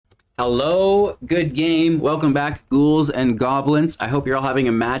Hello, good game. Welcome back, ghouls and goblins. I hope you're all having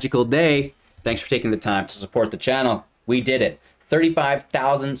a magical day. Thanks for taking the time to support the channel. We did it.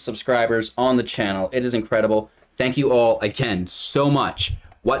 35,000 subscribers on the channel. It is incredible. Thank you all again so much.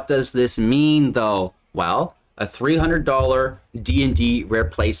 What does this mean though? Well, a $300 D&D rare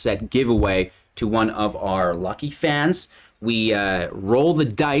playset giveaway to one of our lucky fans. We roll the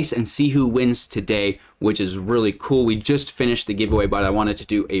dice and see who wins today, which is really cool. We just finished the giveaway, but I wanted to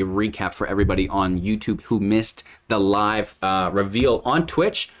do a recap for everybody on YouTube who missed the live reveal on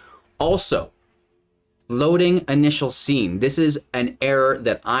Twitch. Also, loading initial scene. This is an error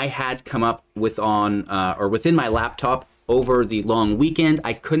that I had come up with on or within my laptop over the long weekend.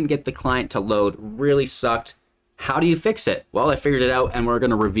 I couldn't get the client to load. Really sucked. How do you fix it? Well, I figured it out, and we're going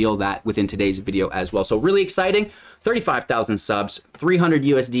to reveal that within today's video as well. So really exciting. 35,000 subs, 300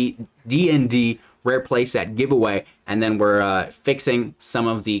 USD D&D rare playset giveaway, and then we're fixing some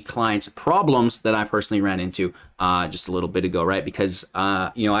of the client's problems that I personally ran into just a little bit ago, right? Because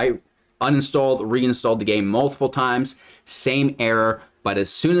you know, I uninstalled, reinstalled the game multiple times, same error, but as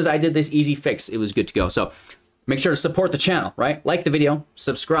soon as I did this easy fix, it was good to go. So make sure to support the channel, right? Like the video,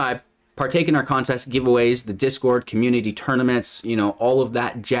 subscribe, partake in our contests, giveaways, the Discord, community tournaments, you know, all of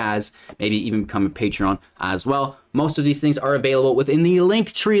that jazz. Maybe even become a Patreon as well. Most of these things are available within the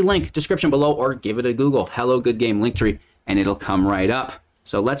Linktree link description below, or give it a Google, Hello Good Game Linktree, and it'll come right up.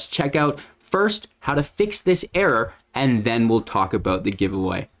 So let's check out first how to fix this error, and then we'll talk about the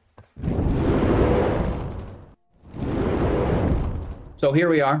giveaway. So here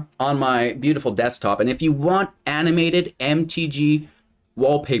we are on my beautiful desktop, and if you want animated MTG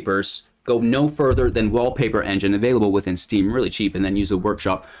wallpapers, go no further than Wallpaper Engine, available within Steam, really cheap, and then use the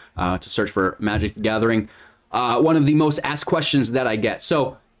workshop to search for Magic the Gathering. One of the most asked questions that I get.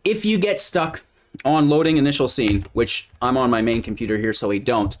 So if you get stuck on loading initial scene, which I'm on my main computer here, so we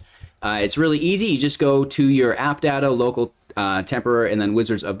don't, it's really easy. You just go to your app data, local, temporary, and then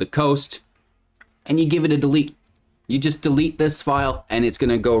Wizards of the Coast, and you give it a delete. You just delete this file, and it's going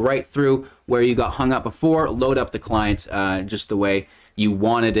to go right through where you got hung up before, load up the client just the way you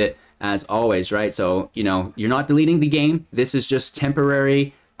wanted it, as always, right? So, you know, you're not deleting the game. This is just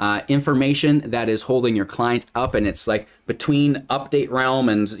temporary information that is holding your client up, and it's like between update realm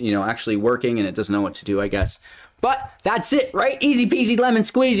and, you know, actually working, and it doesn't know what to do, I guess. But that's it, right? Easy peasy lemon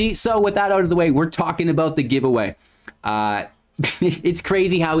squeezy. So with that out of the way, we're talking about the giveaway. It's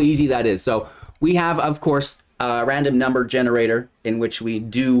crazy how easy that is. So we have, of course, a random number generator in which we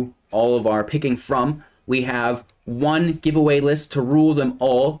do all of our picking from. We have one giveaway list to rule them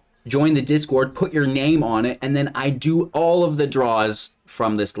all. Join the Discord, put your name on it, and then I do all of the draws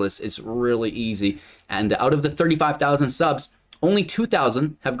from this list. It's really easy. And out of the 35,000 subs, only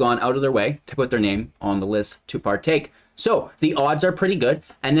 2,000 have gone out of their way to put their name on the list to partake. So the odds are pretty good.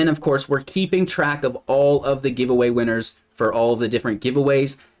 And then, of course, we're keeping track of all of the giveaway winners for all the different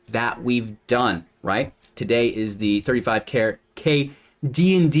giveaways that we've done, right? Today is the 35K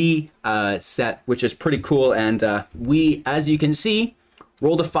D&D set, which is pretty cool. And we, as you can see,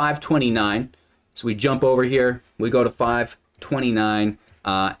 rolled a 529. So we jump over here, we go to 529.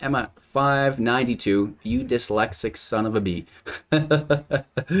 Emma, 592. You dyslexic son of a bee.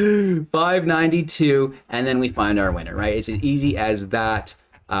 592, and then we find our winner, right? It's as easy as that.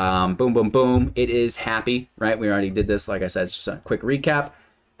 Boom, boom, boom. It is happy, right? We already did this, like I said, it's just a quick recap.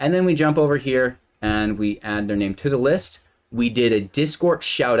 And then we jump over here and we add their name to the list. We did a Discord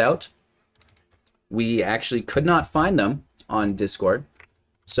shout out. We actually could not find them on Discord,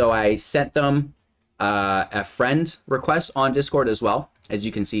 so I sent them a friend request on Discord as well, as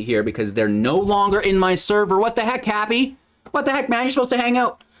you can see here, because they're no longer in my server. What the heck, Happy? What the heck, man? You're supposed to hang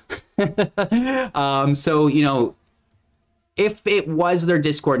out. So, you know, if it was their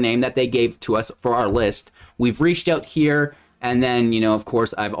Discord name that they gave to us for our list, we've reached out here, and then, you know, of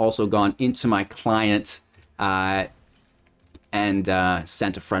course, I've also gone into my client and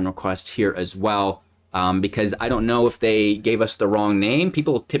sent a friend request here as well. Because I don't know if they gave us the wrong name.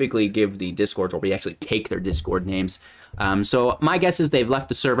 People typically give the Discord, or we actually take their Discord names. So my guess is they've left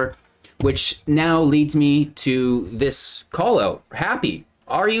the server, which now leads me to this call out. Happy,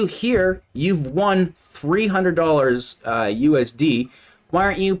 are you here? You've won $300 USD. Why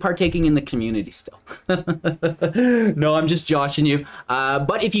aren't you partaking in the community still? No, I'm just joshing you.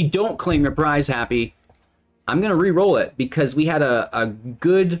 But if you don't claim your prize, Happy, I'm going to re-roll it, because we had a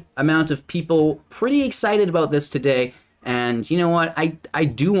good amount of people pretty excited about this today. And you know what? I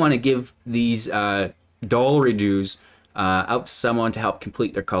do want to give these dollary dues out to someone to help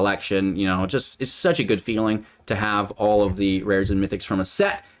complete their collection. You know, just it's such a good feeling to have all of the rares and mythics from a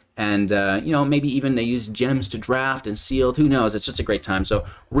set And, you know, maybe even they use gems to draft and sealed. Who knows? It's just a great time. So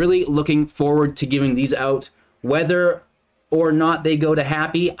really looking forward to giving these out. Whether or not they go to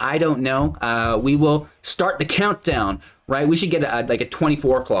happy, I don't know. We will start the countdown, right? We should get like a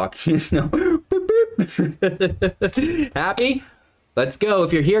 24 o'clock. You know? Happy? Let's go.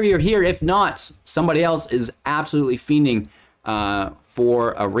 If you're here, you're here. If not, somebody else is absolutely fiending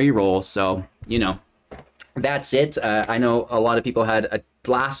for a reroll. So, you know, that's it. I know a lot of people had a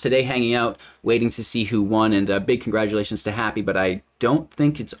blast today hanging out, waiting to see who won, and big congratulations to Happy, but I don't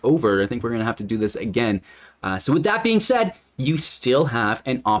think it's over. I think we're going to have to do this again. So with that being said, you still have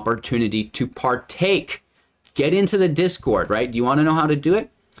an opportunity to partake. Get into the Discord, right? Do you want to know how to do it?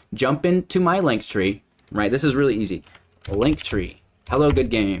 Jump into my link tree, right? This is really easy. Link tree. Hello, good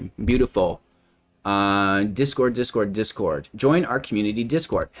game. Beautiful. Discord. Join our community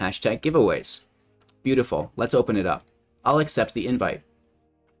Discord. Hashtag giveaways. Beautiful. Let's open it up. I'll accept the invite.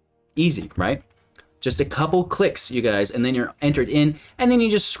 Easy, right? Just a couple clicks, you guys, and then you're entered in, and then you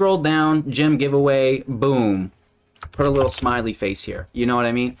just scroll down, gem giveaway, boom. Put a little smiley face here. You know what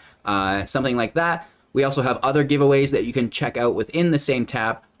I mean? Something like that. We also have other giveaways that you can check out within the same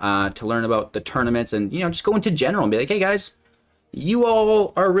tab to learn about the tournaments, and, you know, just go into general and be like, hey guys, you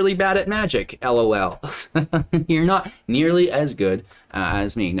all are really bad at Magic, LOL. You're not nearly as good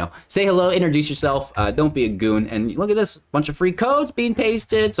as me. No, say hello, introduce yourself, don't be a goon, and look at this, bunch of free codes being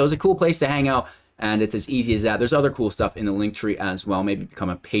pasted. So it's a cool place to hang out, and it's as easy as that. There's other cool stuff in the link tree as well. Maybe become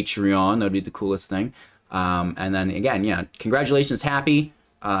a Patreon. That would be the coolest thing. And then again, yeah, congratulations, Happy.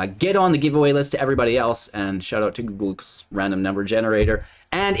 Get on the giveaway list to everybody else, and shout out to Google's random number generator.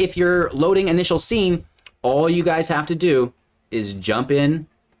 And if you're loading initial scene, all you guys have to do is jump in,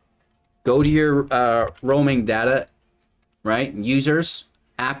 go to your roaming data, right? Users,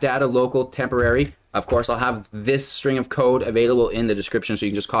 app data, local, temporary. Of course, I'll have this string of code available in the description, so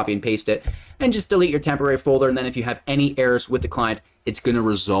you can just copy and paste it and just delete your temporary folder. And then if you have any errors with the client, it's going to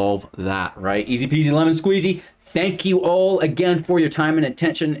resolve that, right? Easy peasy lemon squeezy. Thank you all again for your time and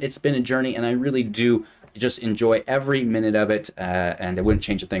attention. It's been a journey, and I really do just enjoy every minute of it, and I wouldn't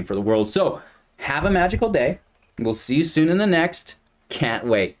change a thing for the world. So have a magical day. We'll see you soon in the next. Can't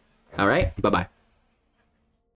wait. All right. Bye-bye.